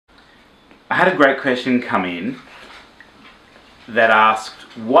I had a great question come in that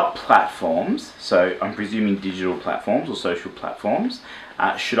asked what platforms, so I'm presuming digital platforms or social platforms,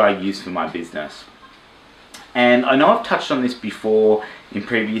 should I use for my business? And I know I've touched on this before in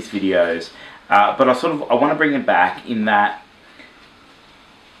previous videos, but I want to bring it back in that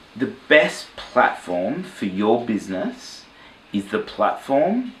the best platform for your business is the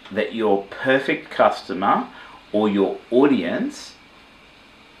platform that your perfect customer or your audience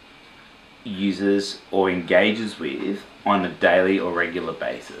uses or engages with on a daily or regular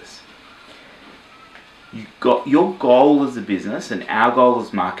basis. Your goal as a business and our goal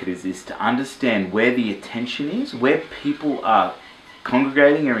as marketers is to understand where the attention is, where people are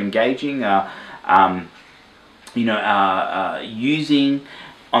congregating or engaging, using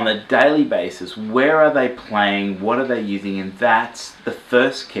on a daily basis. Where are they playing? What are they using? And that's the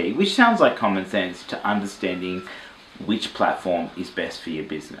first key, which sounds like common sense, to understanding which platform is best for your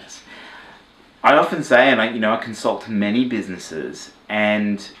business. I often say, and I consult many businesses,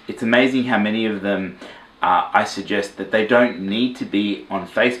 and it's amazing how many of them I suggest that they don't need to be on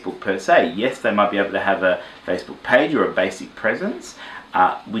Facebook per se. Yes, they might be able to have a Facebook page or a basic presence,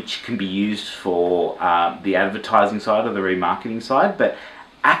 which can be used for the advertising side or the remarketing side, but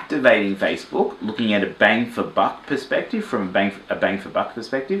activating Facebook, looking at a bang for buck perspective, from a bang for buck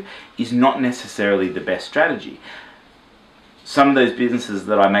perspective, is not necessarily the best strategy. Some of those businesses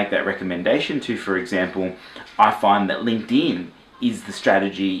that I make that recommendation to, for example, I find that LinkedIn is the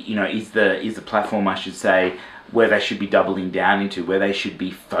strategy, is the platform, I should say, where they should be doubling down into, where they should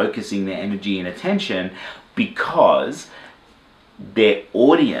be focusing their energy and attention, because their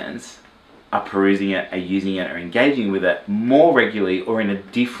audience are perusing it, are using it, are engaging with it more regularly or in a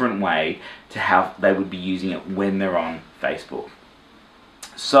different way to how they would be using it when they're on Facebook.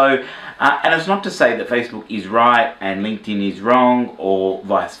 So, and it's not to say that Facebook is right and LinkedIn is wrong or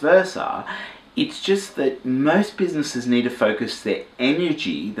vice versa. It's just that most businesses need to focus their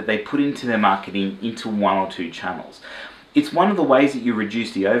energy that they put into their marketing into one or two channels. It's one of the ways that you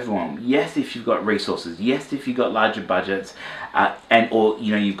reduce the overwhelm. Yes, if you've got resources. Yes, if you've got larger budgets, or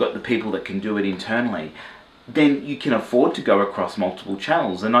you've got the people that can do it internally, then you can afford to go across multiple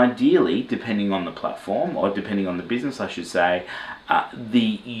channels. And ideally, depending on the platform, or depending on the business, I should say,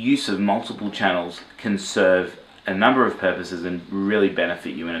 the use of multiple channels can serve a number of purposes and really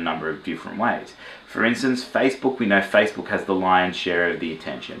benefit you in a number of different ways. For instance, Facebook, we know Facebook has the lion's share of the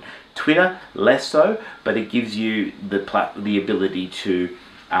attention. Twitter, less so, but it gives you the ability to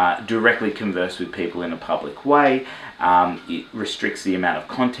directly converse with people in a public way. It restricts the amount of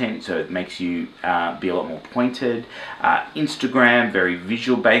content, so it makes you be a lot more pointed. Instagram, very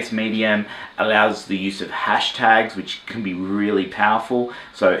visual-based medium, allows the use of hashtags, which can be really powerful.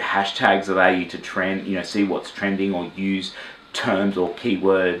 So hashtags allow you to trend, see what's trending, or use terms or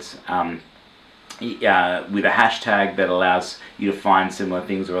keywords with a hashtag that allows you to find similar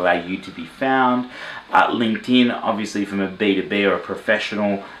things or allow you to be found. LinkedIn, obviously from a B2B or a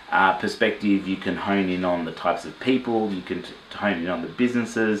professional perspective, you can hone in on the types of people, you can hone in on the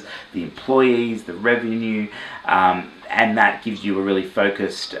businesses, the employees, the revenue, and that gives you a really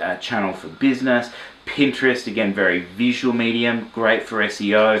focused channel for business. Pinterest, again, very visual medium, great for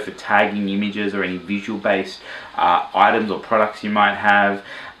SEO, for tagging images or any visual-based items or products you might have.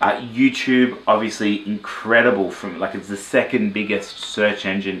 YouTube, obviously incredible, it's the second biggest search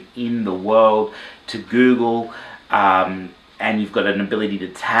engine in the world to Google, and you've got an ability to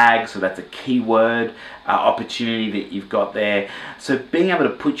tag, so that's a keyword opportunity that you've got there. So being able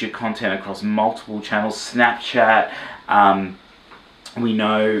to put your content across multiple channels. Snapchat, we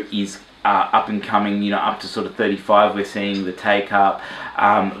know, is up and coming, up to sort of 35 we're seeing the take up,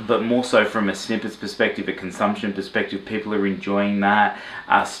 but more so from a snippets perspective, a consumption perspective, people are enjoying that,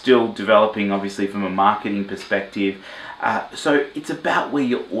 still developing obviously from a marketing perspective. So it's about where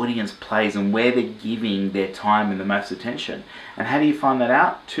your audience plays and where they're giving their time and the most attention. And how do you find that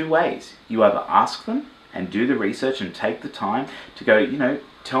out? Two ways. You either ask them and do the research and take the time to go,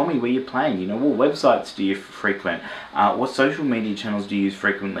 tell me where you're playing, what websites do you frequent, what social media channels do you use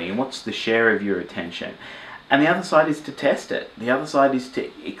frequently, and what's the share of your attention. And the other side is to test it. The other side is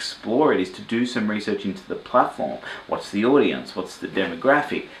to explore it, is to do some research into the platform. What's the audience? What's the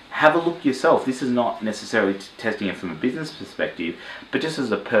demographic? Have a look yourself. This is not necessarily testing it from a business perspective, but just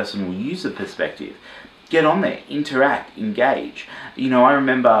as a personal user perspective. Get on there, interact, engage. I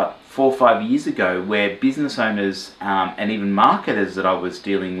remember 4 or 5 years ago where business owners and even marketers that I was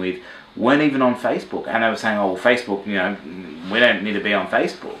dealing with weren't even on Facebook, and they were saying, oh well, Facebook, we don't need to be on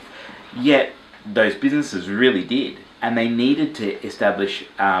Facebook. Yet those businesses really did. and they needed to establish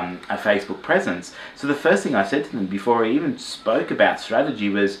a Facebook presence. So the first thing I said to them before I even spoke about strategy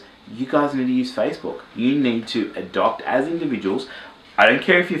was, you guys need to use Facebook. You need to adopt as individuals. I don't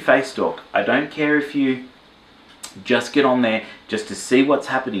care if you face stalk. I don't care if you just get on there just to see what's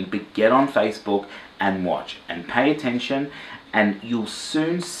happening, but get on Facebook and watch and pay attention, and you'll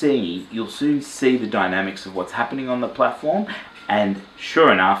soon see the dynamics of what's happening on the platform. And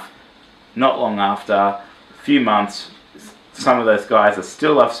sure enough, not long after, a few months, some of those guys I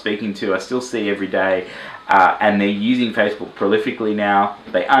still love speaking to, I still see every day, and they're using Facebook prolifically now.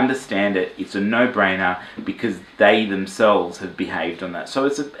 They understand it. It's a no-brainer because they themselves have behaved on that. So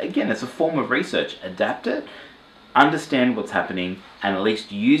it's a form of research. Adapt it, understand what's happening, and at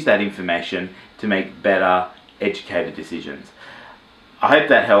least use that information to make better, educated decisions. I hope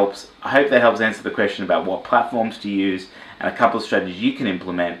that helps. I hope that helps answer the question about what platforms to use and a couple of strategies you can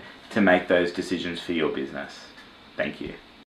implement to make those decisions for your business. Thank you.